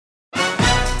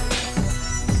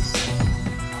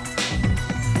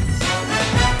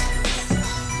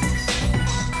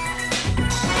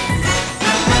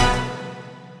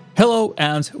Hello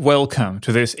and welcome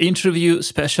to this interview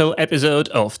special episode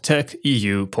of Tech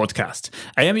EU podcast.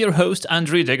 I am your host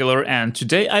Andriy Degeler, and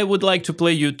today I would like to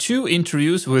play you two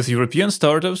interviews with European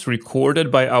startups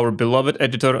recorded by our beloved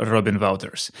editor Robin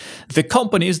Wouters. The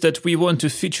companies that we want to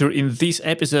feature in this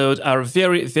episode are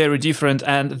very, very different,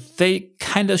 and they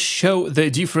kind of show the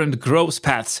different growth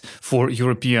paths for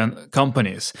European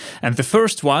companies. And the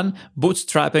first one,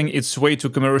 bootstrapping its way to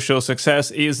commercial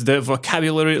success, is the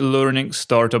vocabulary learning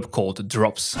startup called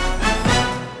Drops.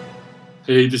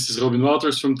 Hey, this is Robin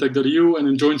Wouters from Tech.eu, and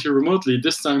I'm joined here remotely,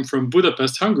 this time from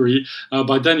Budapest, Hungary,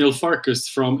 by Daniel Farkas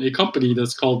from a company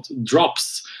that's called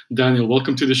Drops. Daniel,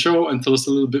 welcome to the show, and tell us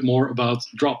a little bit more about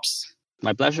Drops.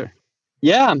 My pleasure.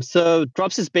 Yeah, so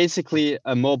Drops is basically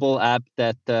a mobile app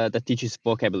that teaches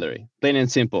vocabulary, plain and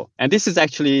simple. And this is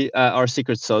actually our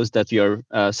secret sauce, that we are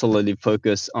solely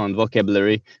focused on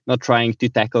vocabulary, not trying to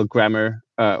tackle grammar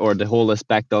or the whole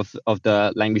aspect of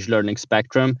the language learning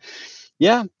spectrum.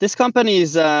 Yeah, this company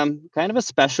is kind of a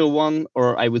special one,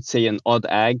 or I would say an odd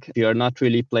egg. We are not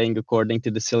really playing according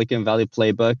to the Silicon Valley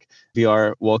playbook. We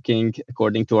are walking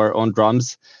according to our own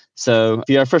drums. So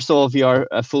first of all, we are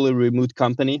a fully remote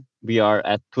company. We are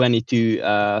at 22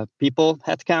 people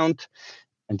headcount.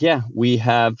 And yeah, we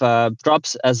have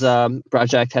Drops as a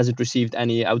project, hasn't received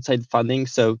any outside funding.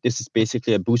 So this is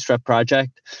basically a bootstrap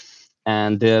project.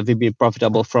 And we've been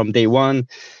profitable from day one.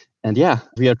 And yeah,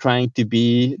 we are trying to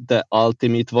be the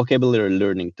ultimate vocabulary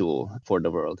learning tool for the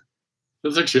world.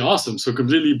 That's actually awesome. So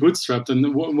completely bootstrapped.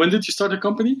 And when did you start the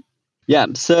company? Yeah,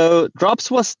 so Drops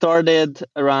was started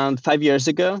around 5 years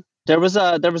ago. There was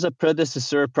a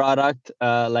predecessor product,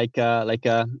 like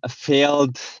a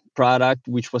failed product,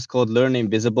 which was called Learn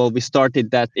Invisible. We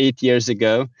started that 8 years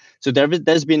ago. So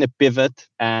there's been a pivot,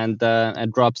 and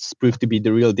Drops proved to be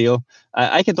the real deal.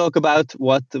 I can talk about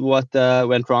what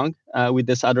went wrong with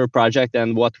this other project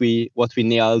and what we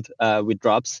nailed with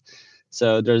Drops.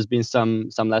 So there's been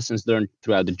some lessons learned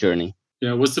throughout the journey.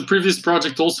 Yeah, was the previous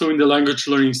project also in the language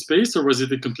learning space, or was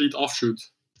it a complete offshoot?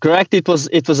 Correct. It was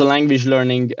a language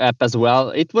learning app as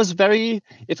well. It was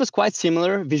quite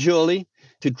similar visually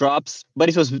to Drops, but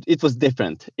it was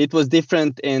different. It was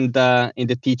different in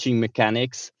the teaching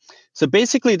mechanics. So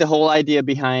basically, the whole idea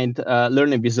behind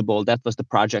Learn Invisible, that was the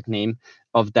project name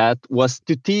of that, was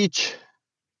to teach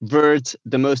words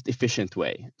the most efficient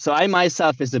way. So I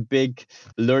myself is a big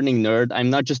learning nerd.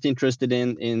 I'm not just interested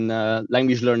in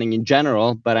language learning in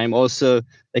general, but I'm also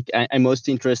I'm most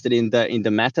interested in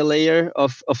the meta layer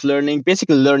of learning,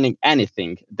 basically learning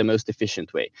anything the most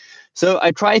efficient way. So I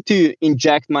try to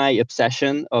inject my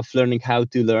obsession of learning how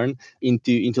to learn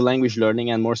into language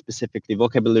learning, and more specifically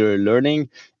vocabulary learning.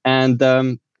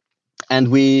 And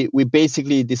we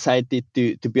basically decided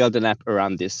to build an app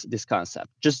around this concept,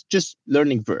 just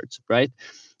learning words, right?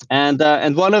 And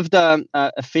one of the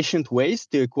efficient ways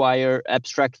to acquire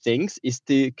abstract things is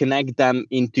to connect them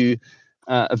into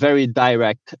a very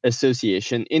direct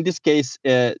association. In this case,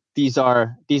 these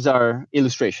are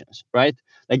illustrations, right?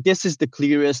 Like, this is the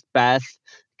clearest path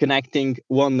connecting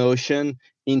one notion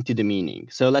into the meaning.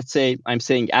 So let's say I'm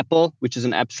saying apple, which is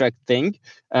an abstract thing,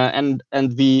 and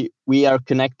we are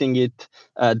connecting it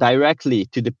directly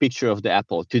to the picture of the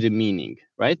apple, to the meaning,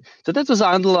 right? So that was the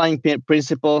underlying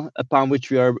principle upon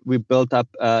which we built up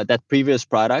that previous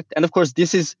product, and of course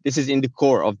this is in the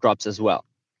core of Drops as well.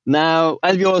 Now,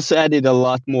 and we also added a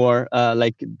lot more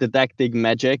like didactic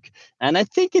magic, and I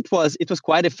think it was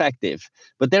quite effective.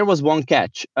 But there was one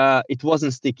catch: it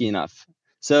wasn't sticky enough.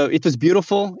 So it was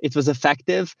beautiful, it was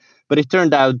effective, but it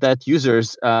turned out that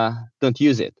users don't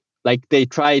use it. Like, they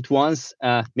try it once,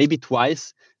 maybe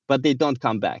twice, but they don't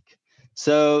come back.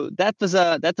 So that was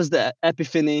the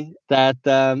epiphany that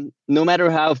no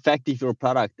matter how effective your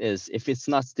product is, if it's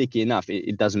not sticky enough,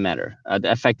 it doesn't matter.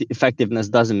 The effectiveness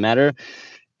doesn't matter.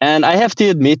 And I have to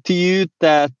admit to you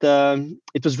that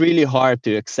it was really hard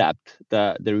to accept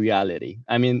the reality.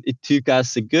 I mean, it took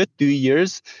us a good 2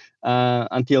 years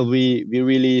until we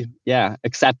really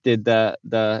accepted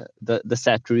the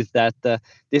sad truth that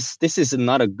this is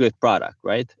not a good product,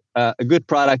 right? A good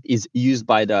product is used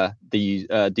by the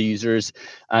users.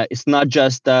 It's not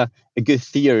just a good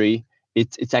theory;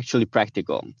 it's actually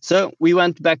practical. So we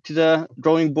went back to the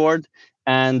drawing board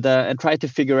and try to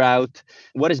figure out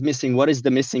what is missing, what is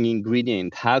the missing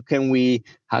ingredient, how can we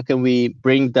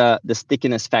bring the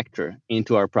stickiness factor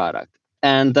into our product,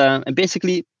 and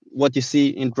basically what you see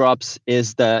in Drops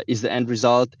is the end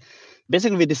result.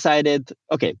 basically we decided,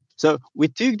 okay, so we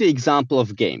took the example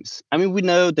of games. I mean, we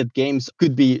know that games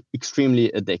could be extremely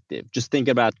addictive. Just think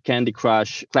about Candy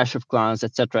Crush, Clash of Clans,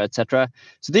 etc., etc.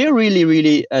 So they are really,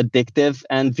 really addictive.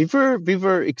 And we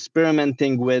were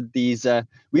experimenting with these.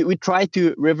 We tried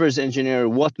to reverse engineer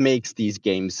what makes these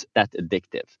games that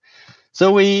addictive.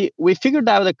 So we figured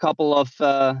out a couple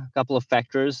of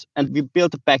factors, and we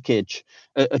built a package,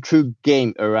 a true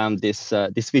game around this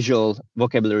visual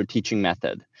vocabulary teaching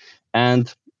method.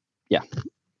 And yeah,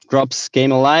 Drops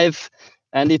came alive,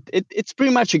 and it's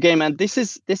pretty much a game. And this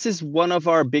is one of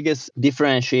our biggest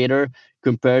differentiator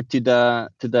compared to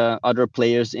the other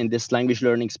players in this language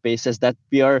learning space, is that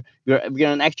we're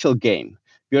an actual game.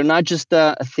 We are not just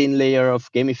a thin layer of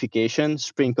gamification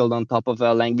sprinkled on top of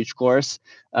a language course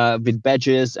with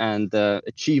badges and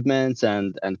achievements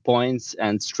and points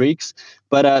and streaks.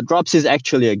 But Drops is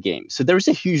actually a game. So there is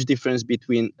a huge difference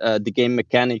between the game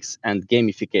mechanics and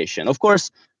gamification. Of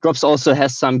course, Drops also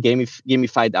has some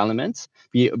gamified elements.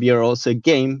 We are also a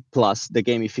game plus the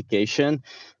gamification.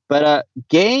 But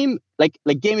game like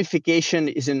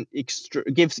gamification is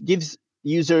gives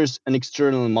users an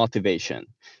external motivation.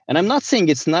 And I'm not saying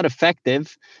it's not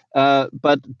effective,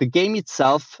 but the game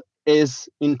itself is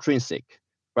intrinsic,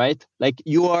 right? Like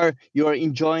you are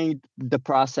enjoying the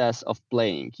process of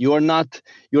playing. You're not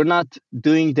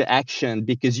doing the action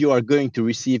because you are going to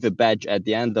receive a badge at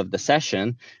the end of the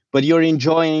session, but you're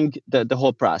enjoying the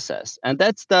whole process. And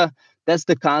that's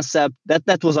the concept.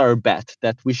 That was our bet,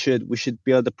 that we should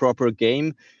build a proper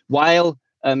game while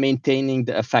maintaining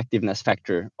the effectiveness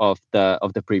factor of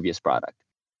the previous product.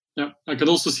 Yeah, I can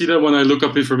also see that when I look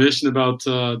up information about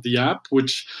the app,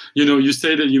 which, you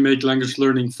say that you make language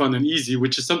learning fun and easy,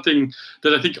 which is something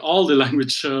that I think all the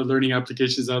language learning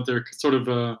applications out there sort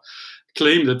of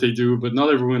claim that they do, but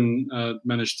not everyone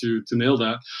managed to nail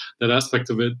that aspect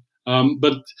of it.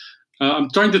 But I'm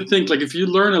trying to think, like, if you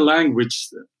learn a language,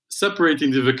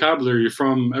 separating the vocabulary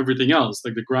from everything else,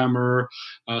 like the grammar,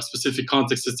 specific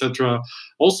context, etc.,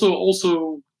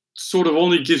 also sort of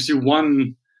only gives you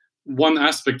one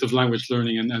aspect of language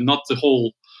learning and not the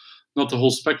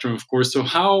whole spectrum, of course. So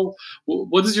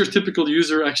what does your typical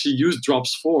user actually use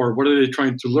Drops for? What are they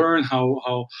trying to learn?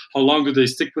 How long do they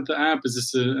stick with the app? Is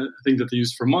this a thing that they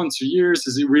use for months or years?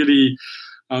 Is it really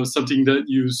something that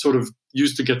you sort of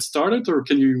use to get started, or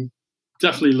can you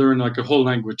definitely learn like a whole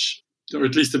language, or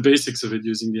at least the basics of it,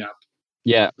 using the app?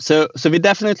 Yeah, so we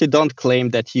definitely don't claim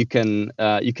that you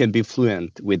can be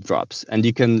fluent with Drops and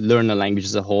you can learn a language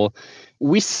as a whole.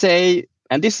 We say,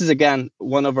 and this is again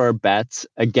one of our bets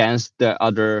against the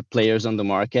other players on the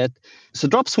market. So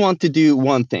Drops want to do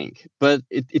one thing, but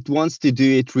it wants to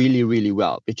do it really, really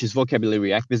well, which is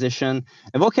vocabulary acquisition.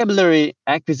 And vocabulary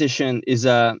acquisition is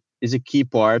a key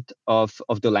part of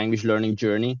the language learning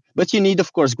journey. But you need,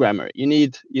 of course, grammar. You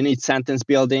need sentence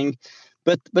building.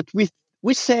 But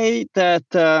we say that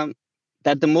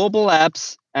the mobile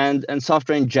apps and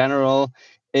software in general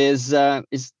is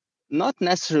not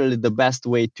necessarily the best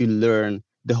way to learn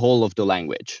the whole of the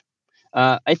language.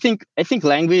 I think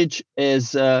language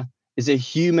is a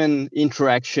human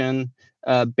interaction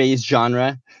based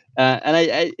genre,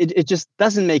 and it just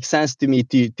doesn't make sense to me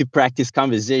to practice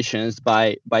conversations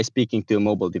by speaking to a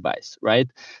mobile device, right?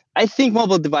 I think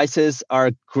mobile devices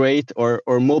are great, or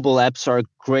mobile apps are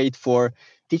great for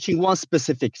teaching one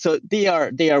specific. So they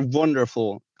are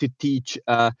wonderful to teach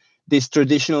this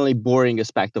traditionally boring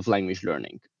aspect of language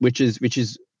learning, which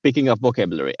is picking up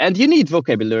vocabulary. And you need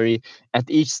vocabulary at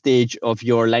each stage of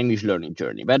your language learning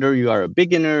journey, whether you are a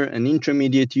beginner, an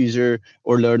intermediate user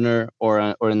or learner, or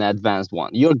an advanced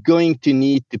one. You're going to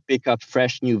need to pick up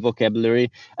fresh new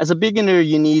vocabulary. As a beginner,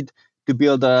 you need to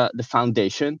build the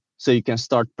foundation so you can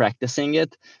start practicing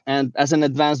it. And as an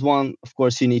advanced one, of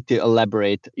course, you need to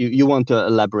elaborate. You want to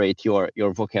elaborate your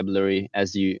vocabulary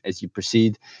as you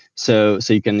proceed, so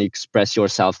you can express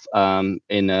yourself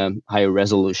in a higher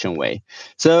resolution way.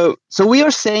 So we are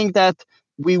saying that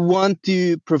we want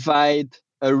to provide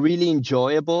a really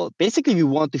enjoyable. Basically, we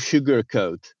want to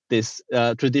sugarcoat this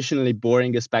traditionally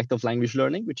boring aspect of language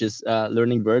learning, which is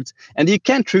learning words. And you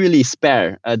can't really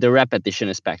spare the repetition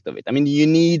aspect of it. I mean, you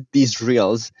need these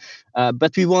reels,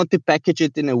 but we want to package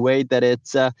it in a way that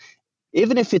it's,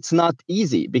 even if it's not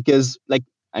easy, because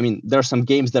there are some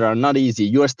games that are not easy,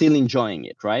 you are still enjoying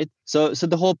it, right? So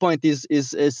the whole point is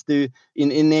to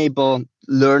enable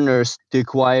learners to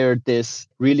acquire this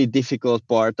really difficult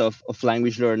part of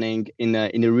language learning in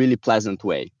a really pleasant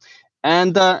way.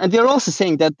 And they're also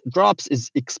saying that Drops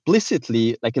is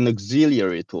explicitly like an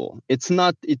auxiliary tool. It's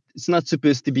not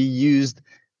supposed to be used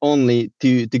only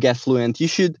to get fluent. You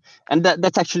should, and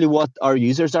that's actually what our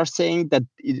users are saying, that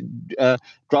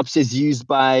Drops is used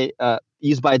by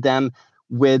them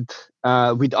with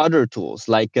other tools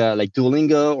like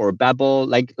Duolingo or Babbel,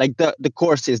 like the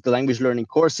courses, the language learning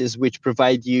courses, which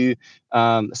provide you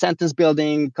sentence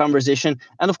building, conversation,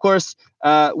 and of course,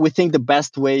 we think the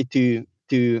best way to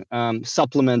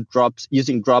supplement Drops,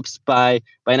 using Drops by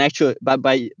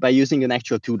using an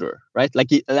actual tutor, right?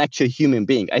 Like an actual human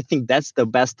being. I think that's the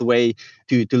best way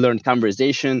to learn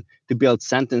conversation, to build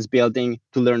sentence building,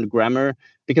 to learn grammar,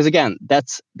 because again,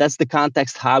 that's the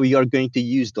context how you are going to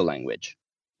use the language.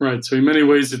 Right. So in many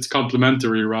ways, it's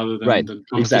complementary rather than, right. than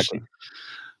competition.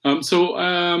 Exactly.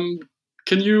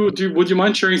 Would you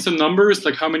mind sharing some numbers?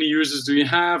 Like, how many users do you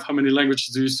have? How many languages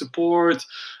do you support?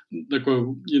 Like,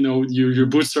 well, you're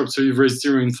bootstrapped, so you've raised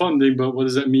zero in funding, but what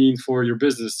does that mean for your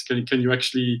business? Can you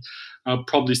actually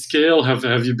probably scale?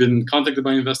 Have you been contacted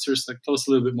by investors? Like, tell us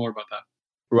a little bit more about that.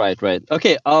 Right.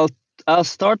 Okay, I'll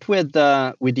start with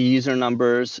the user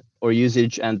numbers or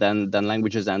usage, and then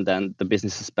languages, and then the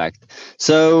business aspect.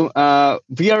 So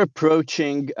we are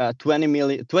approaching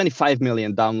 25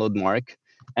 million download mark,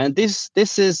 and this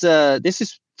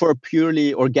is for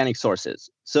purely organic sources.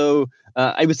 So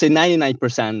I would say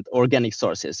 99% organic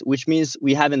sources, which means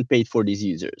we haven't paid for these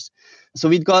users. So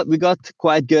we got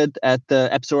quite good at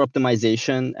App Store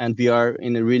optimization, and we are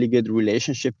in a really good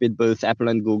relationship with both Apple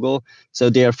and Google. So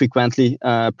they are frequently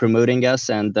promoting us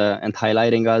and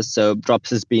highlighting us. So Drops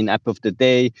has been App of the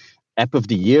Day, App of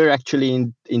the Year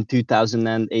actually in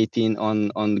 2018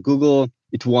 on Google.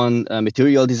 It won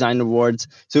Material Design Awards.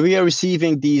 So we are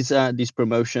receiving these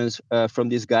promotions from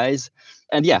these guys.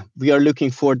 And yeah, we are looking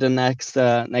for the next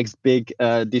big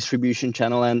distribution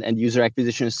channel and user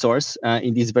acquisition source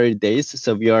in these very days.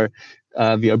 So we are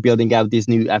building out these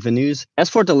new avenues. As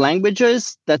for the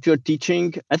languages that we are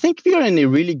teaching, I think we are in a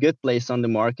really good place on the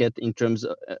market in terms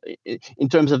of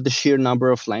the sheer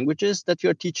number of languages that we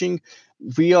are teaching.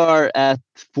 We are at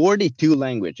 42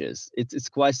 languages. It's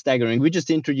quite staggering. We just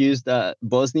introduced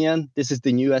Bosnian. This is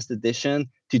the newest edition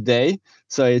today,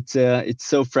 so it's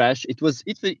so fresh. It was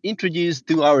introduced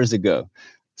 2 hours ago.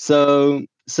 So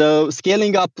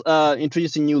scaling up,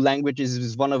 introducing new languages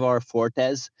is one of our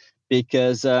fortes,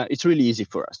 because it's really easy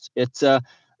for us. It's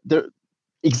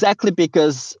exactly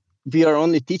because we are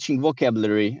only teaching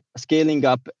vocabulary. Scaling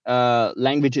up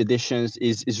language additions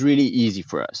is really easy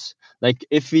for us. Like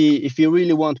if we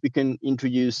really want, we can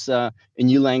introduce a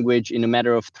new language in a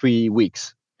matter of 3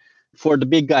 weeks. For the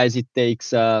big guys, it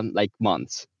takes like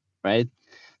months, right?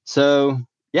 So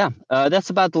yeah, that's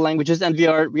about the languages, and we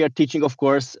are teaching, of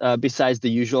course, besides the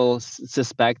usual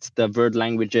suspects, the word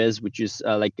languages, which is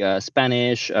like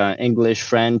Spanish, English,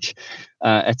 French,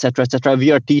 etc., etc. We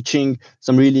are teaching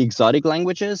some really exotic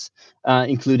languages,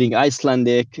 including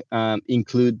Icelandic,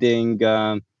 including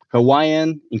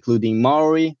Hawaiian, including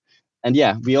Maori. And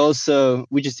yeah, we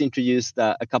just introduced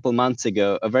a couple months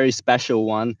ago a very special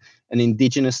one, an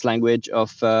indigenous language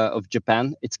of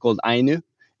Japan. It's called Ainu,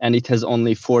 and it has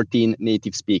only 14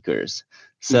 native speakers.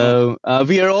 So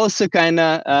we are also kind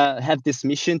of have this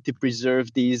mission to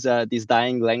preserve these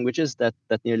dying languages that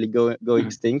nearly go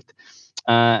extinct.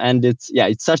 And it's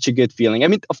such a good feeling. I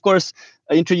mean, of course,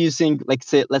 introducing let's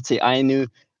say Ainu.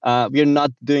 We are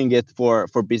not doing it for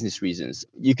business reasons.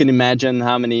 You can imagine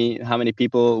how many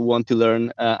people want to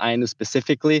learn Ainu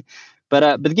specifically,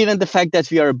 but given the fact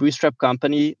that we are a bootstrap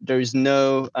company, there is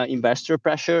no investor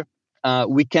pressure.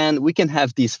 We can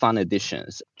have these fun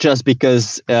additions just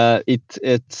because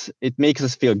it makes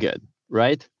us feel good,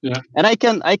 right? Yeah. And I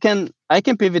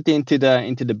can pivot into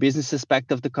the business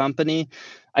aspect of the company.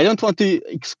 I don't want to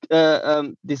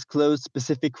disclose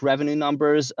specific revenue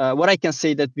numbers. What I can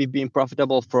say that we've been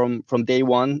profitable from day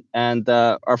one, and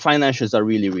our financials are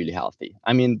really, really healthy.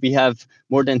 I mean, we have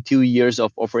more than 2 years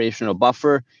of operational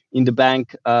buffer in the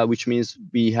bank, which means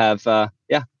we have a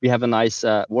nice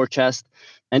war chest.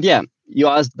 And yeah, you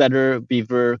asked whether we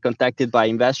were contacted by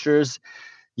investors.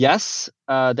 Yes,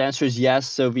 the answer is yes.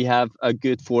 So we have a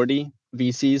good 40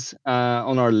 VCs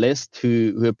on our list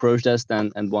who approached us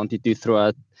and wanted to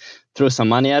throw some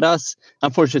money at us.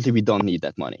 Unfortunately, we don't need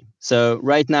that money. So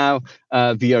right now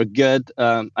we are good.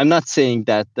 I'm not saying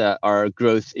that our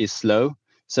growth is slow.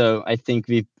 So I think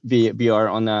we are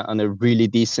on a really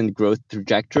decent growth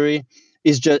trajectory.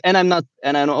 Is just, and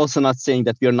I'm also not saying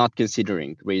that we are not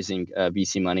considering raising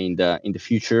VC money in the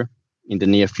future, in the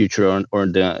near future or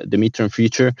the midterm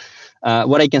future.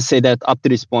 What I can say that up to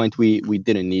this point, we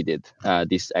didn't need it,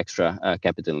 this extra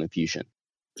capital infusion.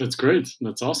 That's great.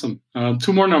 That's awesome.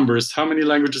 2 more numbers. How many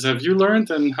languages have you learned,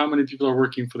 and how many people are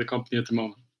working for the company at the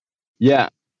moment? Yeah,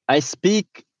 I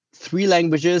speak 3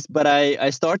 languages, but I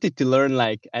started to learn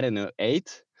like, I don't know,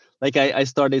 8. Like I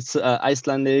started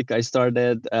Icelandic, I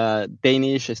started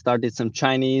Danish, I started some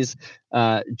Chinese,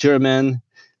 German.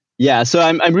 Yeah, so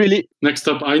I'm really Next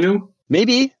up, Ainu.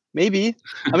 maybe.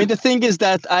 I mean, the thing is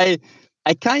that I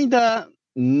kind of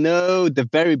know the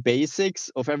very basics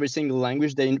of every single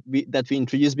language that we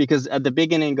introduce, because at the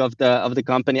beginning of the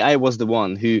company, I was the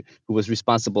one who was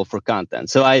responsible for content.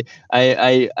 So I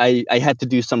had to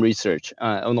do some research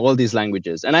on all these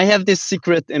languages, and I have this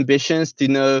secret ambitions to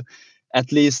know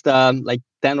at least like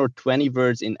 10 or 20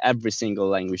 words in every single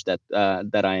language that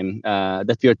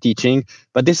that we are teaching.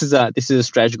 But this is a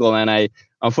stretch goal, and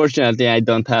unfortunately I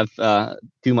don't have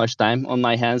too much time on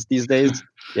my hands these days.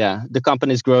 Yeah, the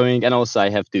company is growing, and also I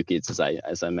have 2 kids,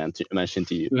 as I mentioned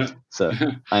to you. Yeah. So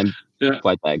I'm Yeah.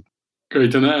 quite big.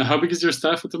 Great. And how big is your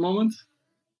staff at the moment?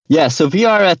 Yeah, so we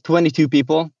are at 22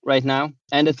 people right now,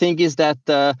 and the thing is that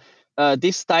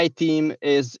this Thai team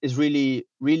is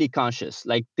really conscious.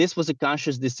 Like, this was a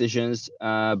conscious decisions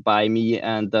by me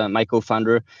and my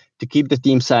co-founder to keep the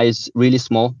team size really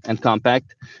small and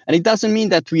compact. And it doesn't mean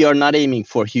that we are not aiming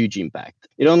for huge impact.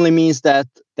 It only means that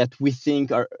we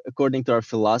think, according to our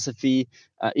philosophy,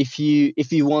 if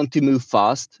you want to move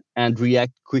fast and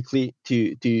react quickly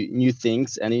to new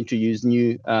things and introduce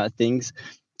new things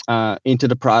into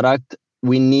the product,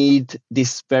 we need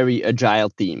this very agile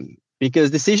team,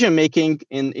 because decision making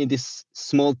in this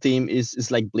small team is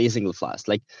like blazingly fast.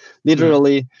 Like,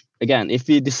 literally, again, if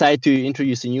we decide to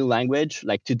introduce a new language,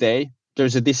 like today,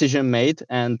 there's a decision made,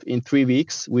 and in 3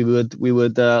 weeks we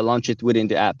would launch it within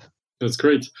the app. That's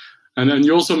great. And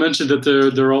you also mentioned that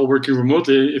they're all working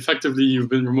remotely. Effectively, you've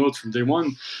been remote from day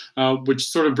one, which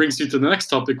sort of brings you to the next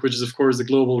topic, which is, of course, the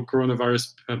global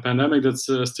coronavirus pandemic that's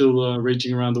still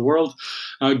raging around the world.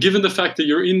 Given the fact that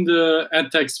you're in the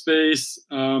edtech space,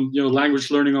 language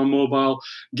learning on mobile,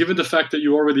 given the fact that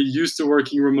you're already used to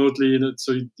working remotely,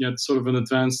 so you had sort of an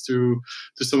advance to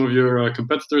some of your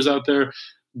competitors out there,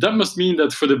 that must mean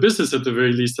that for the business, at the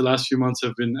very least, the last few months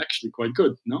have been actually quite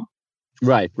good, no?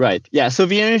 Right. Yeah. So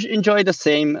we enjoy the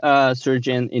same surge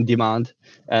in demand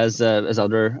as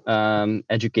other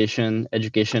education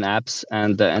apps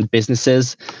and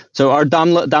businesses. So our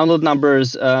download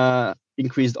numbers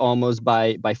increased almost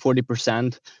by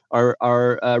 40%.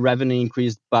 Our revenue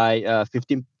increased by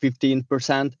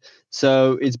 15%.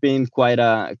 So it's been quite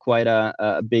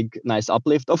a big, nice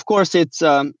uplift. Of course, it's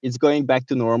going back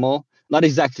to normal. Not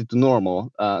exactly to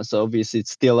normal. So obviously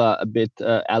it's still a bit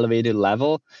elevated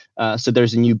level. So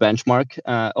there's a new benchmark.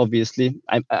 Obviously,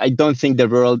 I don't think the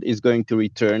world is going to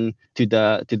return to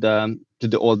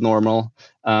the old normal.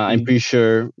 I'm pretty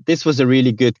sure this was a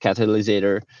really good catalyst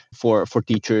for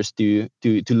teachers to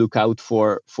look out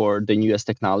for the newest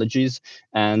technologies.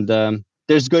 And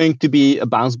there's going to be a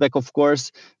bounce back, of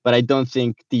course, but I don't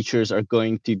think teachers are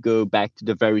going to go back to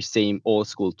the very same old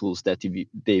school tools that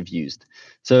they've used.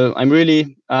 So I'm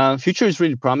really, future is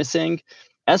really promising.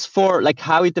 As for like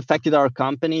how it affected our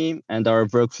company and our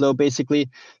workflow, basically,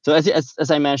 so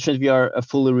as I mentioned, we are a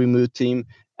fully remote team,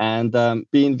 and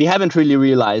we haven't really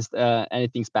realized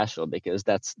anything special, because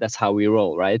that's how we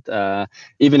roll, right?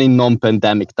 Even in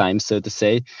non-pandemic times, so to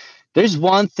say. There's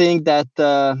one thing that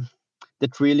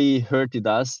really hurted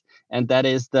us, and that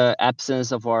is the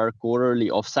absence of our quarterly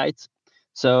offsites.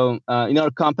 So in our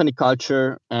company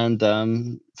culture, and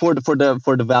for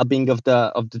the well-being of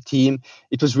the team,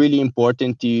 it was really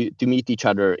important to meet each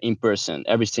other in person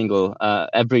every single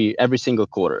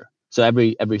quarter. So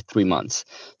every 3 months.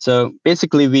 So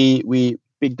basically, we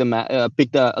picked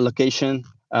a location,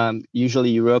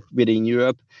 usually within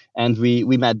Europe, and we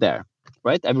met there.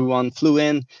 Right, everyone flew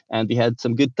in, and we had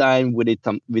some good time. We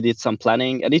did some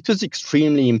planning, and it was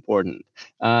extremely important.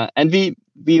 And we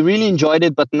really enjoyed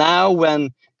it. But now,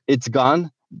 when it's gone,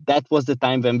 that was the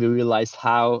time when we realized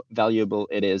how valuable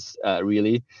it is,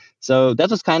 really. So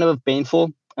that was kind of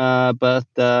painful, but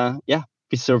yeah,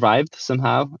 we survived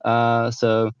somehow.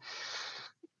 So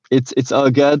it's all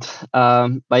good.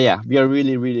 But yeah, we are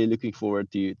really looking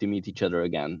forward to meet each other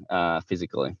again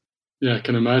physically. Yeah, I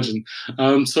can imagine.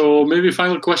 So maybe a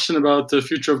final question about the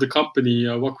future of the company.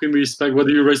 What can we expect, whether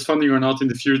you raise funding or not in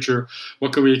the future?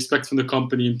 What can we expect from the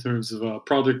company in terms of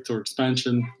product or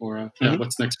expansion, or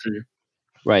what's next for you?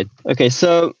 Right. Okay.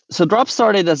 So Drops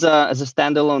started as a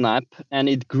standalone app, and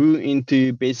it grew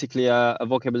into basically a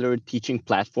vocabulary teaching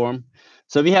platform.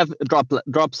 So we have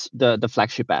Drops, the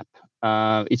flagship app.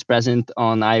 It's present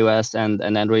on iOS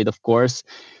and Android, of course.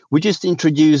 We just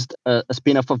introduced a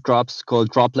spin-off of Drops called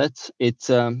Droplets.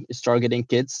 It's targeting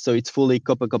kids, so it's fully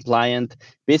COPPA compliant.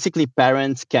 Basically,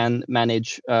 parents can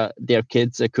manage their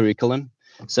kids' curriculum.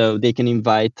 So they can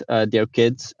invite their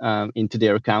kids into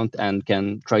their account and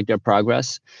can track their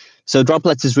progress. So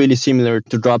Droplets is really similar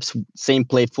to Drops, same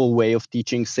playful way of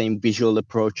teaching, same visual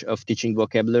approach of teaching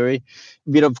vocabulary,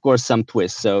 with of course some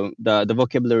twists. So the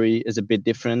vocabulary is a bit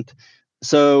different.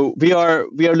 So we are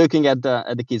looking at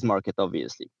the kids market,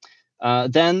 obviously.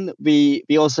 Then we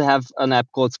also have an app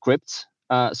called Scripts.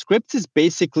 Scripts is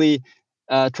basically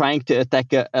trying to attack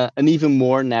an even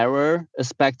more narrower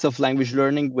aspect of language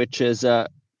learning, which is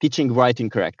teaching writing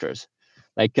characters.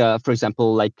 Like, for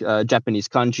example, like Japanese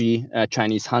kanji,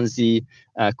 Chinese Hanzi,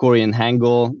 Korean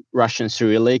Hangul, Russian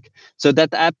Cyrillic. So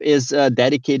that app is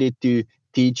dedicated to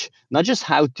teach not just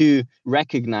how to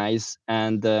recognize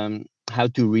and how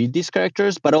to read these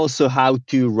characters, but also how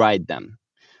to write them.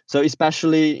 So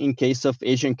especially in case of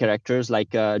Asian characters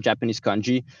like Japanese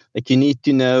kanji, like you need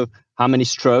to know how many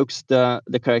strokes the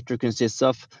character consists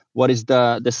of, what is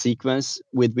the sequence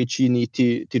with which you need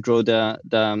to draw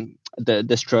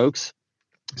the strokes.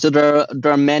 So there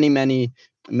are many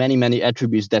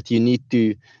attributes that you need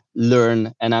to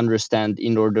learn and understand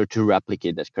in order to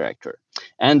replicate that character.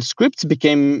 And Scripts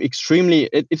became extremely,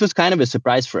 it was kind of a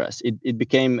surprise for us. It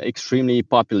became extremely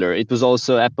popular. It was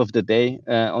also app of the day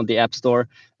on the App Store,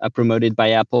 promoted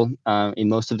by Apple in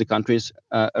most of the countries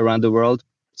around the world.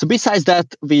 So besides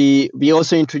that, we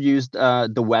also introduced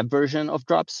the web version of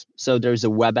Drops. So there's a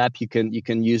web app. You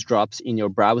can use Drops in your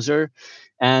browser,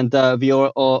 and we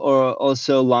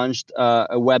also launched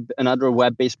another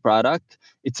web-based product.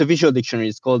 It's a visual dictionary.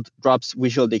 It's called Drops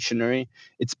Visual Dictionary.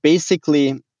 It's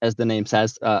basically, as the name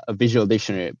says, a visual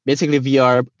dictionary. Basically, we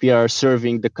are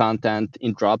serving the content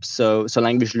in Drops, so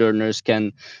language learners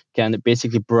can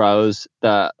basically browse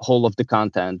the whole of the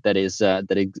content that is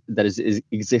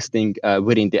existing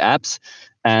within the apps,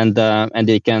 and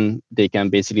they can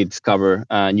basically discover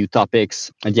new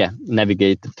topics and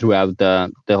navigate throughout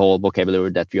the whole vocabulary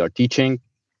that we are teaching.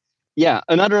 Yeah,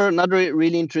 another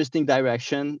really interesting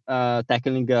direction,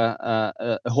 tackling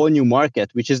a whole new market,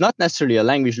 which is not necessarily a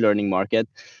language learning market.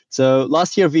 So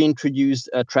last year we introduced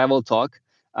Travel Talk,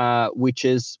 which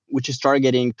is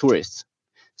targeting tourists.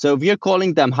 So we are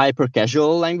calling them hyper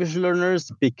casual language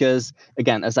learners because,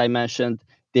 again, as I mentioned,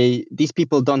 these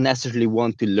people don't necessarily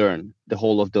want to learn the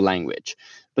whole of the language.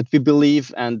 But we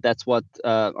believe, and that's what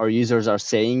our users are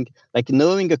saying, like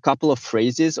knowing a couple of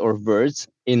phrases or words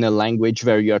in a language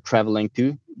where you are traveling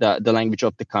to, the language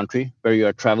of the country where you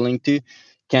are traveling to,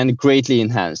 can greatly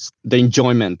enhance the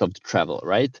enjoyment of the travel,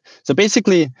 right? So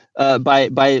basically,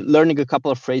 by learning a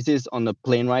couple of phrases on a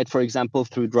plane ride, for example,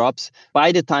 through Drops,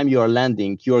 by the time you are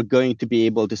landing, you are going to be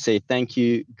able to say thank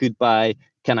you, goodbye,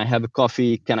 can I have a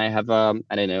coffee, can I have I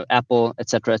don't know, apple,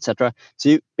 etc., etc.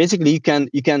 So basically,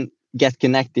 you can get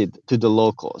connected to the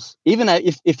locals, even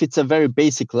if it's a very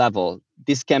basic level.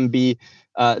 This can be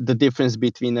the difference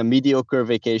between a mediocre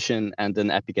vacation and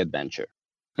an epic adventure.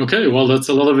 Okay, well, that's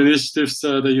a lot of initiatives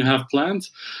that you have planned.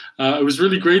 It was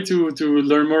really great to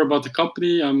learn more about the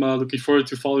company. I'm looking forward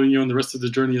to following you on the rest of the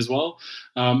journey as well.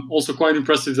 Also quite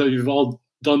impressive that you've all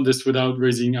done this without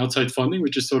raising outside funding,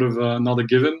 which is sort of not a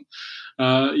given,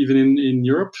 even in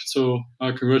Europe. So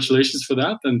congratulations for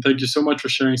that. And thank you so much for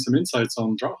sharing some insights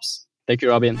on Drops. Thank you,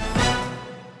 Robin.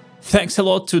 Thanks a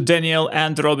lot to Daniel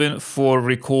and Robin for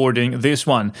recording this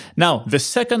one. Now, the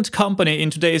second company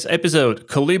in today's episode,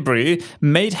 Kolibri,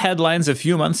 made headlines a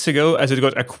few months ago as it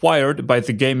got acquired by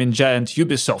the gaming giant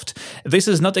Ubisoft. This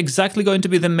is not exactly going to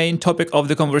be the main topic of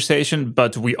the conversation,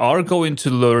 but we are going to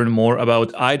learn more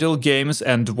about idle games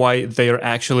and why they are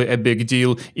actually a big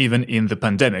deal even in the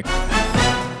pandemic.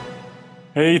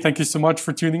 Hey, thank you so much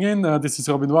for tuning in. This is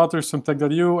Robin Waters from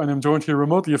Tech.eu, and I'm joined here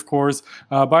remotely, of course,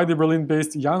 by the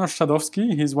Berlin-based Janos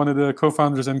Sadowski. He's one of the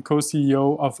co-founders and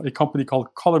co-CEO of a company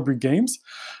called Kolibri Games.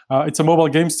 It's a mobile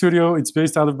game studio. It's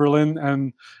based out of Berlin,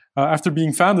 and after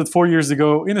being founded 4 years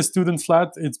ago in a student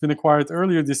flat, it's been acquired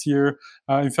earlier this year,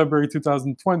 in February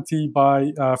 2020,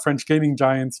 by French gaming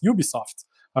giant Ubisoft.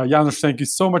 Janos, thank you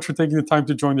so much for taking the time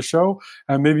to join the show,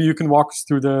 and maybe you can walk us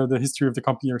through the history of the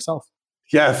company yourself.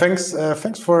 Yeah, thanks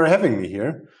for having me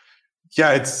here.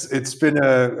 Yeah, it's been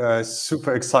a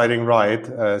super exciting ride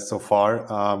so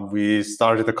far. We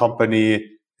started the company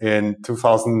in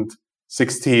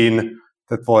 2016.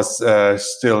 That was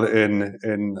still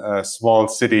in a small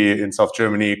city in South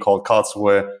Germany called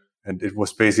Karlsruhe, and it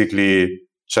was basically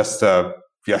just a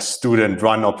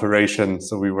student-run operation.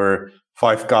 So we were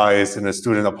 5 guys in a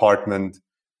student apartment.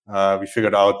 We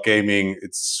figured out gaming.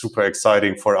 It's super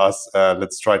exciting for us.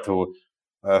 Let's try to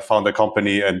found a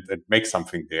company and make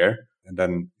something there. And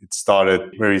then it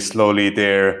started very slowly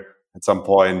there. At some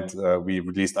point, we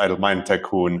released Idle Mine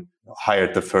Tycoon,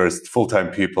 hired the first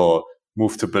full-time people,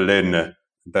 moved to Berlin,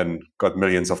 then got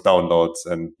millions of downloads,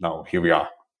 and now here we are.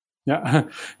 Yeah,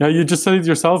 yeah. You just said it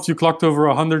yourself. You clocked over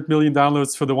 100 million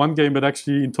downloads for the one game, but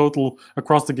actually in total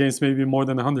across the games, maybe more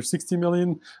than 160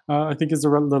 million. I think is the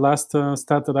last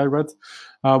stat that I read,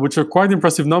 which are quite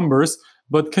impressive numbers.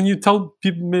 But can you tell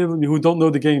people maybe who don't know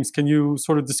the games? Can you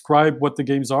sort of describe what the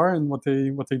games are and what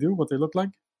they do, what they look like?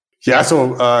 Yeah,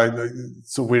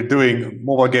 so we're doing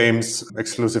mobile games,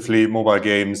 exclusively mobile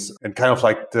games, and kind of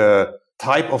like the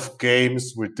type of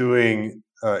games we're doing.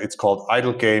 It's called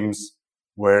idle games,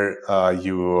 where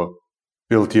you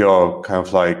build your kind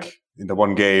of like, in the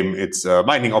one game, it's a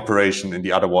mining operation. In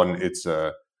the other one, it's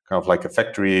kind of like a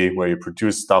factory where you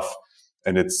produce stuff.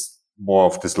 And it's more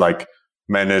of this like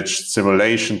managed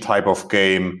simulation type of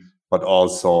game, but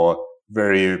also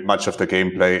very much of the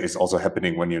gameplay is also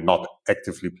happening when you're not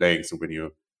actively playing. So when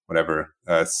you,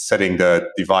 setting the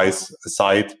device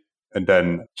aside and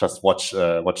then just watch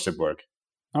it work.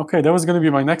 Okay, that was going to be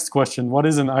my next question. What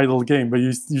is an idle game? But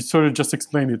you sort of just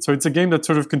explained it. So it's a game that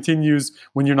sort of continues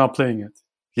when you're not playing it.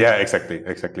 Yeah, exactly.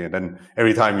 And then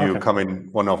every time you come in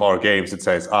one of our games, it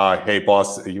says, hey,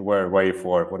 boss, you were away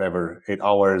for 8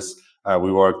 hours.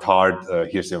 We worked hard.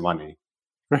 Here's your money.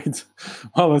 Right.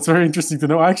 Well, that's very interesting to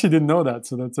know. I actually didn't know that,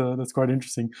 so that's quite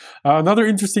interesting. Another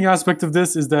interesting aspect of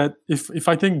this is that if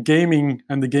I think gaming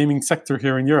and the gaming sector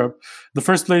here in Europe, the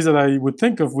first place that I would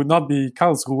think of would not be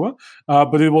Karlsruhe,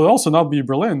 but it will also not be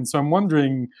Berlin. So I'm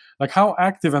wondering, like, how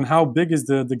active and how big is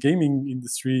the gaming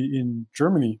industry in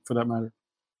Germany, for that matter?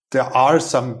 There are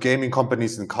some gaming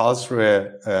companies in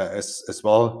Karlsruhe as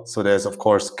well. So there's, of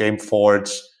course,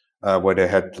 GameForge, where they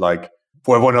had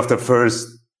were one of the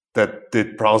first that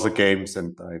did browser games,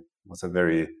 and I was a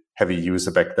very heavy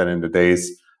user back then in the days.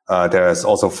 There's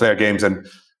also Flare Games, and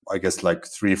I guess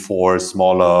 3-4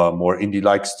 smaller, more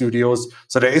indie-like studios.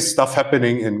 So there is stuff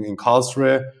happening in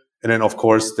Karlsruhe. And then, of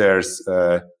course, there's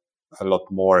a lot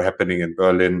more happening in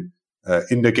Berlin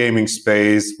in the gaming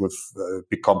space with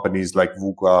big companies like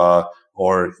VUGA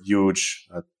or Huge.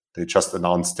 They just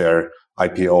announced their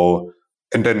IPO.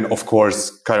 And then, of course,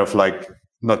 kind of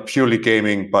not purely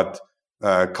gaming, but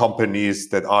companies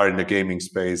that are in the gaming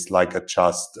space, like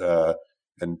Adjust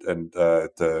and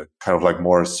the kind of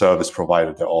more service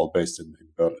provider. They're all based in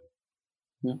Berlin.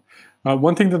 Yeah.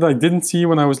 One thing that I didn't see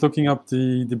when I was looking up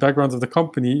the background of the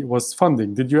company was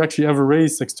funding. Did you actually ever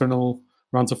raise external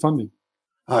rounds of funding?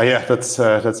 Yeah, that's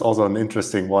also an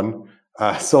interesting one.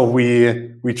 So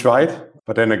we tried,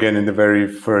 but then again, in the very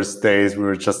first days, we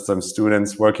were just some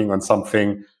students working on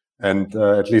something, and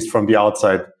at least from the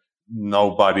outside,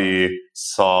 nobody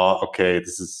saw, okay,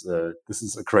 this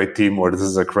is a great team, or this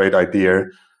is a great idea.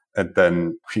 And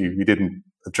then we didn't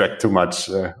attract too much,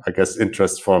 I guess,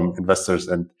 interest from investors,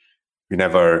 and we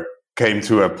never came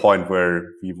to a point where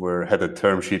we had a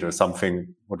term sheet or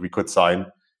something what we could sign.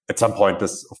 At some point,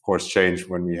 this of course changed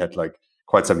when we had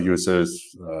quite some users.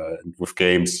 And with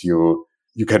games, you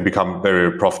can become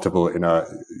very profitable in a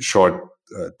short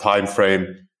time frame.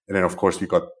 And then of course we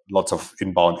got lots of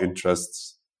inbound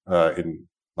interests in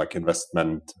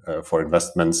investment for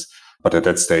investments. But at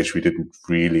that stage, we didn't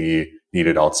really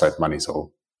needed outside money.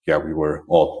 So yeah, we were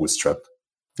all bootstrapped.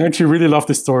 I actually really love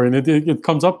this story, and it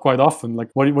comes up quite often. Like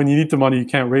when you need the money, you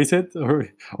can't raise it, or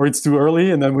it's too early,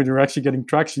 and then when you're actually getting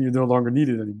traction, you no longer need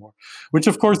it anymore. Which,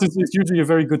 of course, is usually a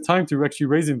very good time to actually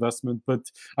raise investment. But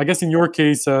I guess in your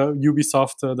case,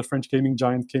 Ubisoft, the French gaming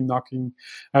giant, came knocking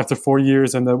after 4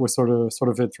 years, and that was sort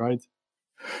of it, right?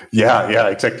 Yeah,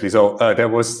 exactly. So there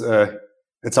was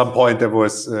at some point there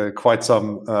was quite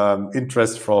some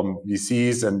interest from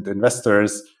VCs and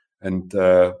investors, and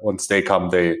once they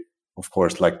come, of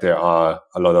course, there are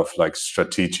a lot of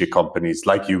strategic companies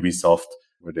like Ubisoft,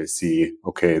 where they see,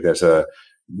 okay, there's a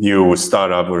new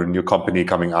startup or a new company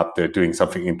coming up. They're doing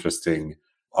something interesting.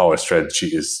 Our strategy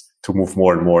is to move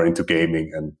more and more into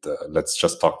gaming, and let's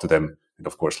just talk to them. And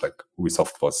of course,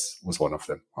 Ubisoft was one of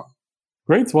them.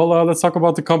 Great. Well, let's talk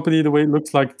about the company, the way it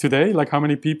looks like today. Like how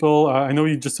many people? I know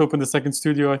you just opened the second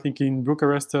studio, I think, in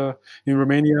Bucharest, in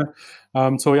Romania.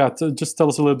 So yeah, just tell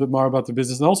us a little bit more about the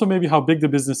business, and also maybe how big the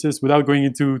business is, without going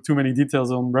into too many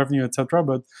details on revenue, etc.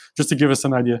 But just to give us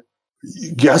an idea.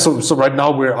 Yeah. So right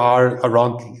now we are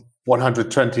around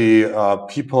 120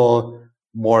 people,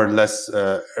 more or less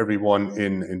everyone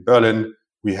in Berlin.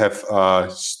 We have a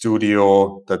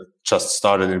studio that just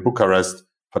started in Bucharest,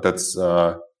 but that's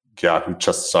we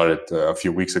just started a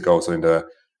few weeks ago. So in the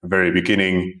very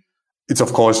beginning, it's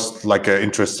of course an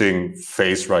interesting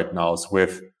phase right now. So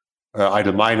with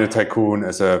Idle Miner Tycoon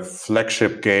as a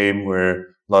flagship game, where a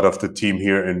lot of the team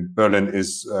here in Berlin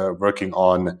is working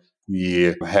on.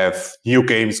 We have new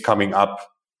games coming up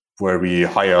where we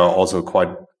hire also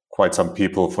quite quite some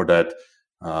people for that.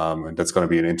 And that's going to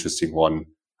be an interesting one.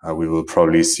 We will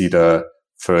probably see the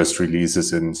first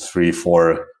releases in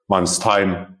 3-4 months'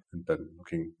 time, and then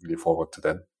looking really forward to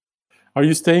them. Are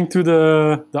you staying to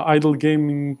the idle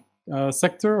gaming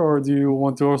sector, or do you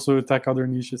want to also attack other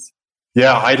niches?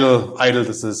 Yeah, idle.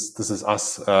 This is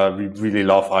us. We really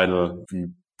love idle. We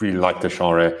really like the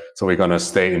genre, so we're gonna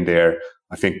stay in there.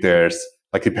 I think there's,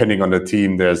 like, depending on the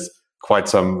team, there's quite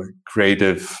some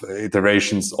creative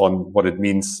iterations on what it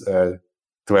means to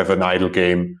have an idle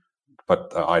game,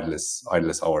 but idle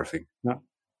is our thing. Yeah,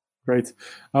 great.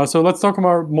 So let's talk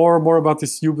more about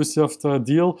this Ubisoft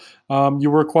deal. You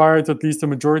were acquired at least a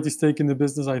majority stake in the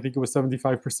business. I think it was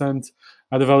 75%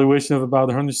 at a valuation of about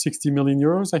 160 million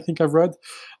euros. I think I've read.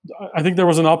 I think there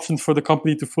was an option for the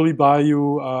company to fully buy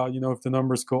you. If the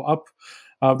numbers go up.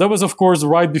 That was, of course,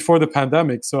 right before the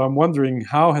pandemic. So I'm wondering,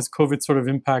 how has COVID sort of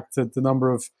impacted the number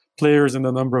of players and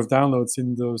the number of downloads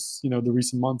in those, the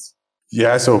recent months?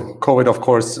 Yeah, so COVID, of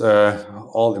course,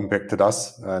 all impacted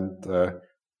us, and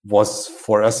was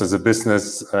for us as a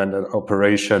business and an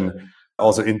operation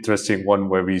also interesting one,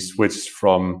 where we switched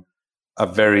from a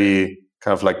very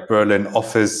kind of like Berlin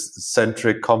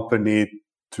office-centric company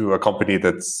to a company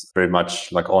that's very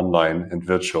much like online and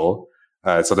virtual.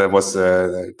 So that was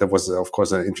of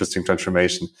course an interesting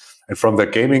transformation. And from the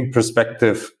gaming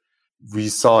perspective, we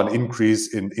saw an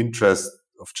increase in interest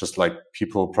of just like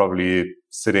people probably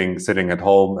sitting at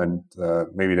home, and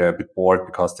maybe they're a bit bored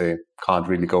because they can't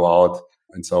really go out.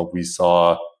 And so we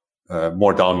saw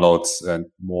more downloads and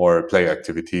more play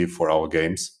activity for our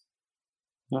games.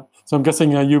 Yeah. So I'm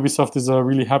guessing Ubisoft is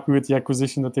really happy with the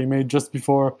acquisition that they made just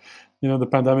before, the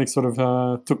pandemic sort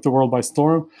of took the world by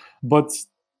storm. But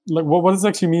like, what does it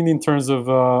actually mean in terms of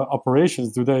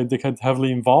operations? Do they get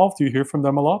heavily involved? Do you hear from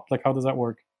them a lot? Like, how does that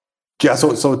work? Yeah,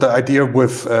 so the idea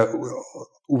with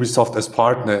Ubisoft as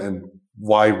partner, and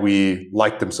why we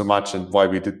like them so much and why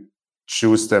we did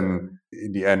choose them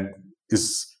in the end,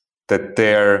 is that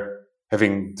they're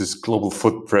having this global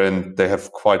footprint. They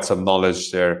have quite some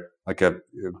knowledge. They're like a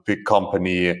big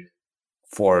company.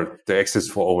 They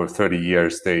exist for over 30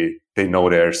 years. They know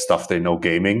their stuff. They know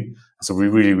gaming. So we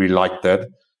really like that.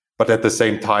 But at the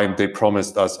same time, they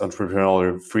promised us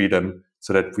entrepreneurial freedom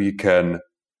so that we can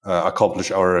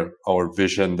accomplish our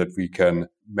vision, that we can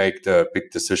make the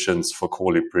big decisions for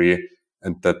Kolibri,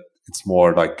 and that it's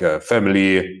more like a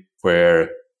family where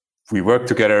we work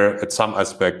together at some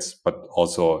aspects, but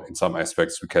also in some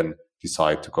aspects we can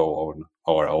decide to go on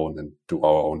our own and do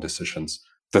our own decisions.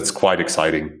 That's quite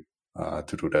exciting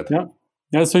to do that.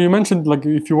 Yeah. So you mentioned, like,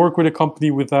 if you work with a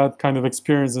company with that kind of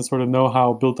experience and sort of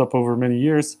know-how built up over many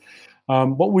years,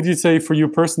 what would you say for you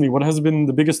personally? What has been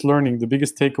the biggest learning, the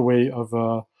biggest takeaway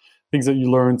of things that you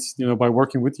learned, by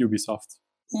working with Ubisoft?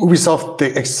 Ubisoft,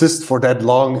 they exist for that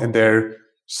long, and they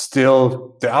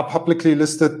are publicly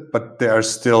listed, but they are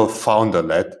still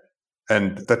founder-led,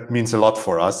 and that means a lot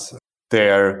for us. They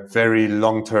are very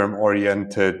long-term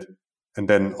oriented, and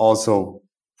then also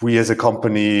we as a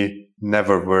company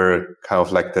never were kind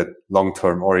of like that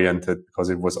long-term oriented, because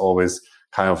it was always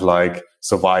kind of like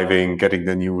surviving, getting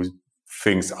the new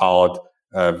things out,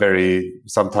 very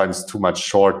sometimes too much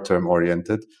short-term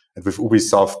oriented. And with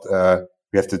Ubisoft,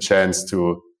 we have the chance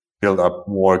to build up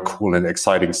more cool and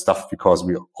exciting stuff, because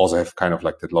we also have kind of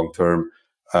like that long-term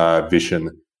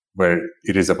vision, where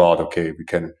it is about, okay, we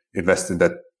can invest in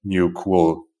that new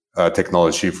cool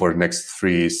technology for the next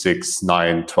 3, 6,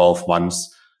 9, 12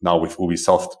 months now with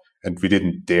Ubisoft. And we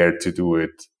didn't dare to do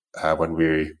it when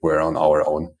we were on our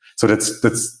own. So that's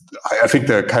I think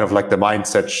the kind of like the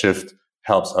mindset shift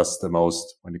helps us the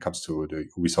most when it comes to the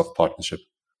Ubisoft partnership.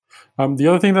 The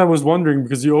other thing that I was wondering,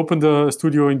 because you opened a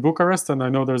studio in Bucharest, and I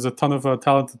know there's a ton of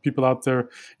talented people out there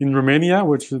in Romania,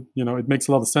 which, it makes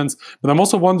a lot of sense. But I'm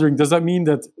also wondering, does that mean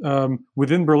that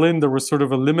within Berlin there was sort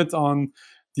of a limit on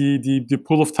the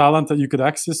pool of talent that you could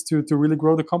access to really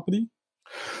grow the company?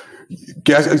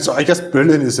 Yeah, so I guess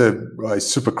Berlin is a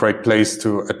super great place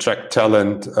to attract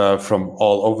talent from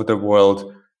all over the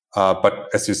world. But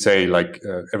as you say, like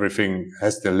everything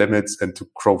has their limits, and to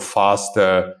grow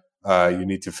faster, you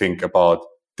need to think about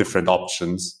different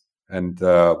options. And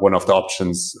one of the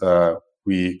options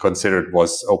we considered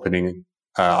was opening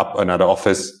up another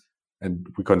office. And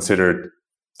we considered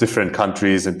different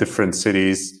countries and different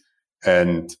cities.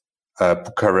 And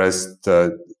Bucharest,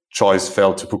 the choice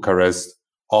fell to Bucharest,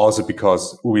 also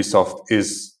because Ubisoft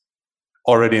is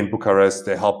already in Bucharest.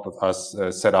 They helped us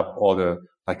set up all the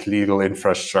like legal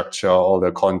infrastructure, all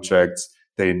the contracts.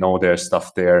 They know their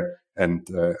stuff there. And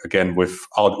again,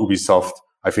 without Ubisoft,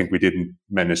 I think we didn't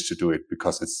manage to do it,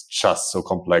 because it's just so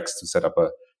complex to set up a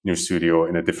new studio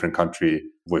in a different country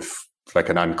with like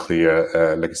an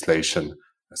unclear legislation.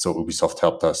 So Ubisoft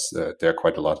helped us there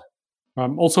quite a lot.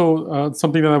 Also,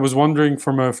 something that I was wondering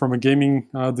from a gaming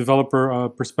developer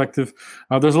perspective,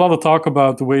 there's a lot of talk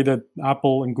about the way that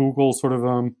Apple and Google sort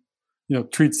of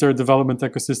treats their development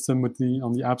ecosystem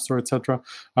on the App Store, etc.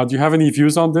 Do you have any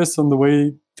views on this, on the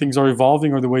way things are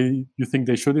evolving, or the way you think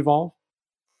they should evolve?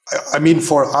 I mean,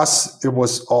 for us, it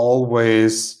was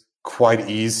always quite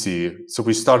easy. So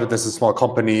we started as a small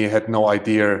company, had no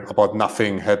idea about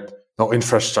nothing, had no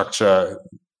infrastructure,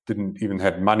 didn't even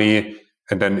have money.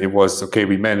 And then it was, okay,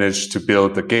 we managed to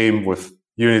build a game with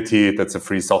Unity. That's a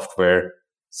free software.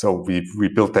 So we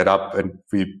built that up and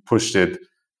we pushed it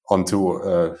onto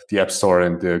the App Store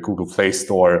and the Google Play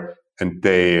Store. And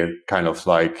they kind of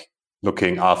like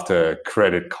looking after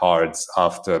credit cards,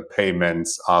 after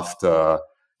payments, after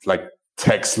like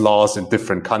tax laws in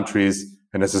different countries.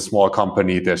 And as a small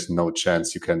company, there's no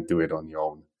chance you can do it on your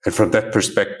own. And from that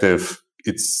perspective,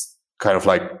 it's kind of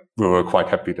like we were quite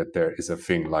happy that there is a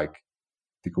thing like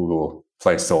the Google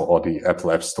Play Store or the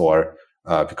Apple App Store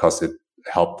because it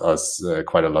helped us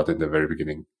quite a lot in the very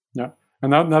beginning. Yeah.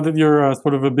 And now that you're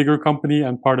sort of a bigger company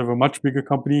and part of a much bigger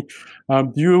company,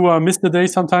 do you miss the day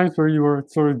sometimes where you were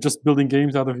sort of just building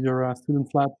games out of your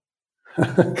student flat?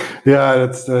 Yeah,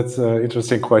 that's an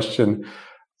interesting question.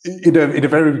 In the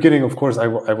very beginning, of course, I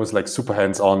was like super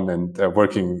hands-on and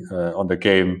working on the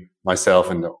game myself.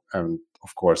 And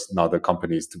of course, now the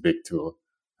company is too big to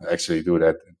actually do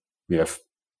that. We have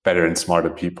better and smarter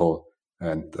people,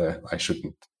 and I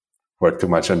shouldn't work too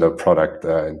much on the product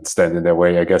and stand in their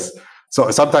way, I guess. So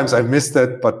sometimes I miss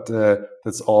that, but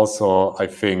that's also, I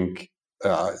think,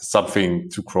 something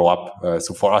to grow up.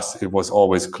 So for us, it was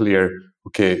always clear,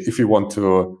 okay, if you want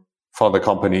to found a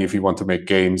company, if you want to make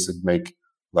games and make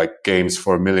like games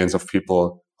for millions of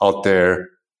people out there,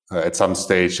 at some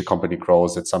stage, the company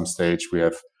grows. At some stage, we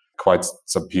have quite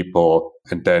some people,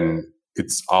 and then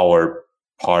it's our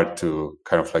part to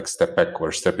kind of like step back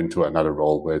or step into another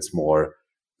role where it's more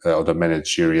on the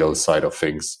managerial side of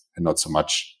things and not so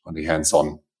much on the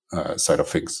hands-on side of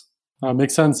things.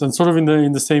 Makes sense. And sort of in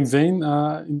the same vein,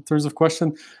 in terms of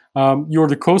question, you're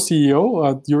the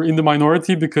co-CEO. You're in the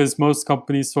minority because most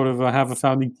companies sort of have a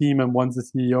founding team and one's the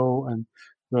CEO and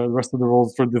the rest of the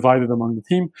roles are divided among the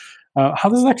team. How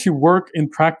does it actually work in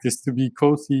practice to be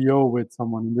co-CEO with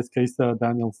someone, in this case,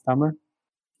 Daniel Stammer?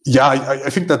 Yeah, I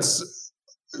think that's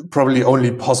probably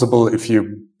only possible if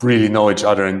you really know each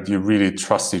other and you really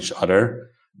trust each other.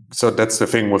 So that's the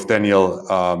thing with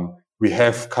Daniel. We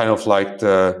have kind of like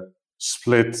the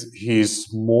split.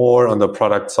 He's more on the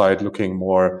product side, looking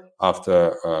more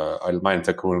after Mine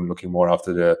Tycoon, looking more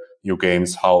after the new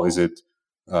games. How is it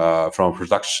from a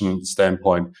production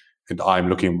standpoint? And I'm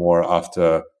looking more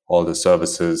after all the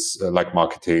services like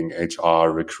marketing, HR,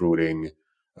 recruiting,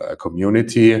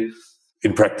 community.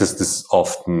 In practice, this is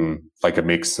often like a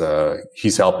mix.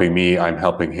 He's helping me, I'm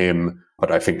helping him.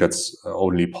 But I think that's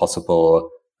only possible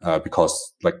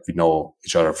because like we know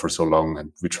each other for so long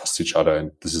and we trust each other,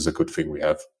 and this is a good thing we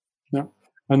have. Yeah.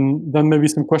 And then maybe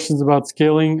some questions about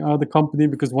scaling the company,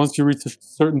 because once you reach a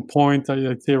certain point,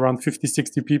 I'd say around 50,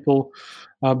 60 people,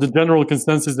 the general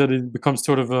consensus that it becomes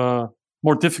sort of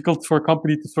more difficult for a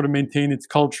company to sort of maintain its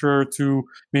culture, to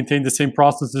maintain the same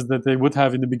processes that they would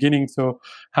have in the beginning. So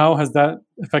how has that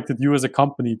affected you as a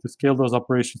company to scale those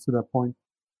operations to that point?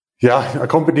 Yeah, a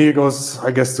company goes, I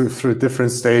guess, through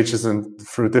different stages and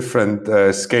through different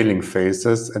scaling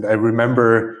phases. And I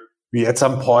remember at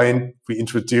some point, we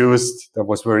introduced, that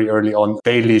was very early on,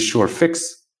 daily sure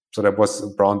fix. So that was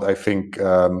around, I think,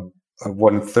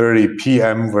 1:30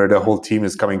 p.m., where the whole team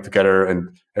is coming together and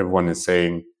everyone is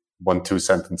saying 1-2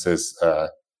 sentences.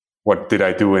 What did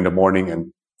I do in the morning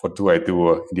and what do I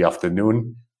do in the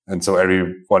afternoon? And so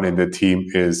everyone in the team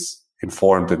is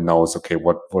informed and knows, okay,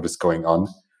 what is going on.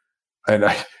 And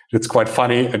it's quite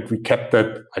funny. And we kept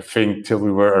that, I think, till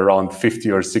we were around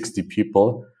 50 or 60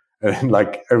 people. And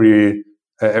like every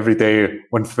day,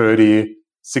 1:30,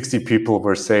 60 people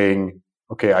were saying,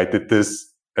 okay, I did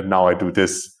this and now I do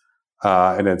this.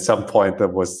 And at some point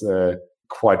that was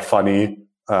quite funny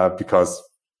because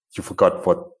you forgot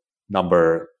what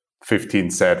number 15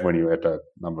 said when you were at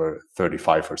number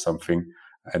 35 or something.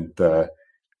 And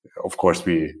of course,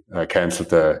 we canceled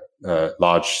the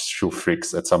large shoe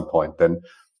fix at some point then.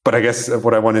 But I guess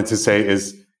what I wanted to say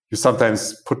is you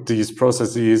sometimes put these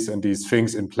processes and these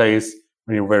things in place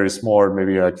when you're very small,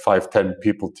 maybe like 5-10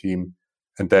 people team.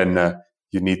 And then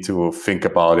you need to think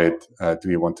about it. Do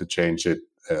you want to change it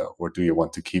or do you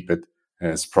want to keep it?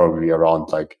 And it's probably around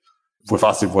like, with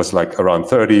us, it was like around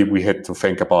 30. We had to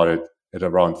think about it. At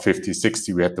around 50,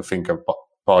 60, we had to think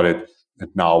about it. And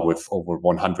now with over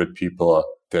 100 people,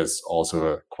 there's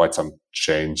also quite some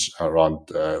change around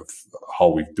how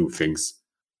we do things.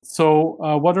 So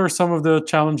what are some of the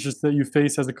challenges that you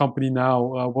face as a company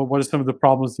now? What are some of the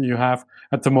problems that you have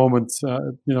at the moment,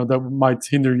 that might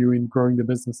hinder you in growing the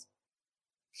business?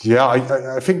 Yeah,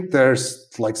 I think there's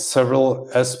like several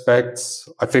aspects.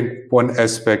 I think one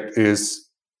aspect is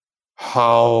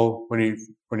how, when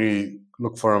you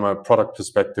look from a product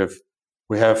perspective,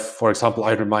 we have, for example,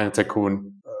 Idle Miner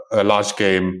Tycoon, a large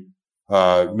game,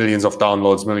 millions of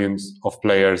downloads, millions of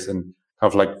players, and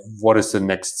kind of like, what is the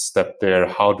next step there?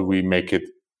 How do we make it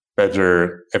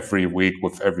better every week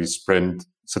with every sprint?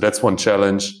 So that's one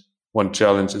challenge. One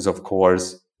challenge is, of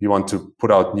course, you want to put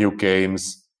out new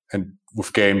games, and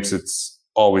with games, it's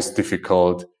always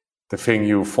difficult. The thing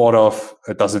you thought of,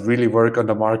 does it really work on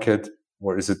the market?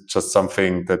 Or is it just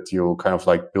something that you kind of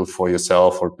like build for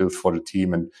yourself or build for the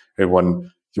team, and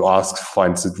everyone you ask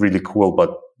finds it really cool,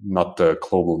 but not the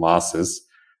global masses?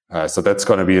 So that's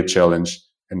going to be a challenge.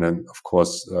 And then, of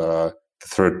course, the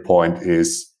third point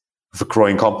is, with a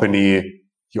growing company,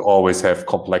 you always have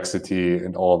complexity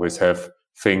and always have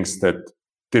things that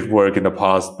did work in the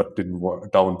past but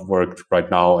don't work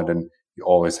right now. And then you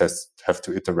always have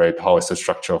to iterate, how is the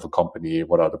structure of a company,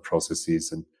 what are the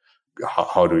processes, and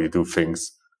how do you do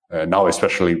things now,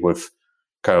 especially with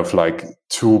kind of like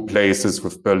two places,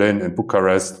 with Berlin and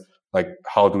Bucharest. Like,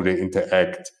 how do they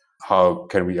interact? How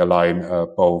can we align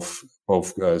both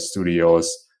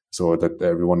studios so that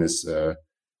everyone is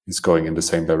going in the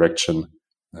same direction?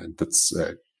 And that's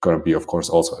going to be, of course,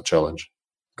 also a challenge.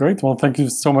 Great. Well, thank you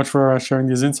so much for sharing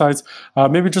these insights.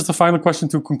 Maybe just a final question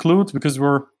to conclude, because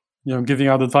we're giving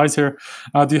out advice here.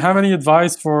 Do you have any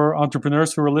advice for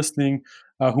entrepreneurs who are listening,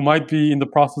 who might be in the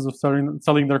process of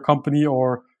selling their company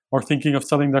or thinking of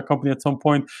selling their company at some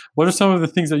point? What are some of the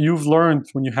things that you've learned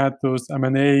when you had those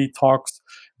M&A talks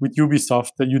with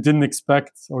Ubisoft that you didn't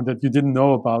expect or that you didn't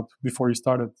know about before you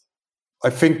started? I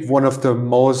think one of the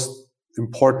most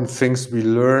important things we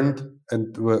learned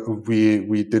and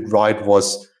we did right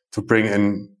was to bring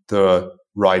in the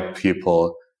right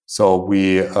people. So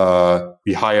we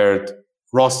hired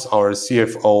Ross, our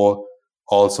CFO,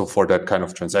 also for that kind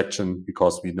of transaction,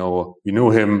 because we knew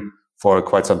him for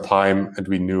quite some time, and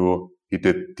we knew he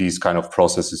did these kind of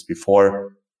processes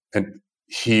before. And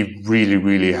he really,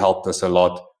 really helped us a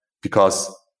lot, because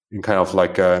in kind of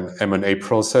like an M&A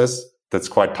process, that's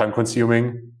quite time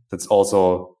consuming. That's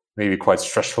also maybe quite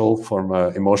stressful from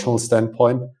an emotional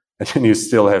standpoint. And then you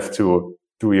still have to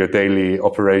do your daily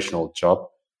operational job.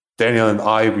 Daniel and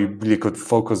I, we really could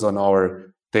focus on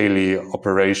our daily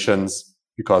operations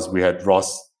because we had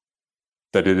Ross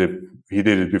that did it. He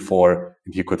did it before,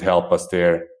 and he could help us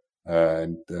there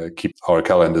and keep our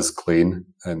calendars clean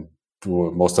and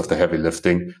do most of the heavy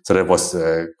lifting. So that was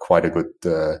quite a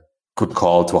good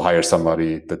call to hire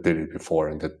somebody that did it before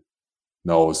and that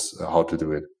knows how to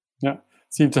do it. Yeah.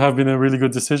 Seemed to have been a really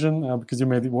good decision because you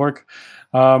made it work.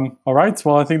 All right.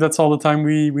 Well, I think that's all the time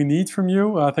we need from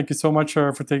you. Thank you so much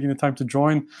for taking the time to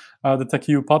join the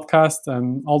TechEU podcast,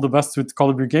 and all the best with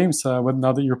Colibri Games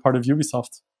now that you're part of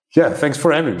Ubisoft. Yeah, thanks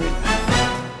for having me.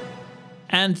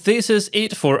 And this is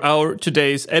it for our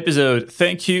today's episode.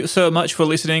 Thank you so much for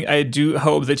listening. I do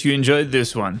hope that you enjoyed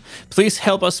this one. Please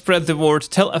help us spread the word,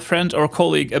 tell a friend or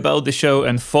colleague about the show,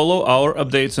 and follow our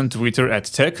updates on Twitter at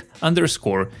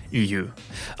tech_EU.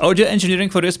 Audio engineering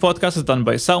for this podcast is done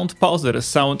by SoundPulse, that is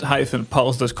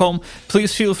sound-pulse.com.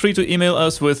 Please feel free to email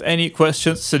us with any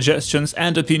questions, suggestions,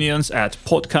 and opinions at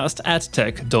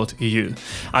podcast@tech.eu.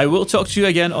 I will talk to you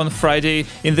again on Friday.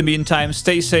 In the meantime,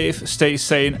 stay safe, stay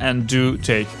sane, and do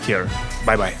take care.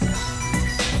 Bye-bye.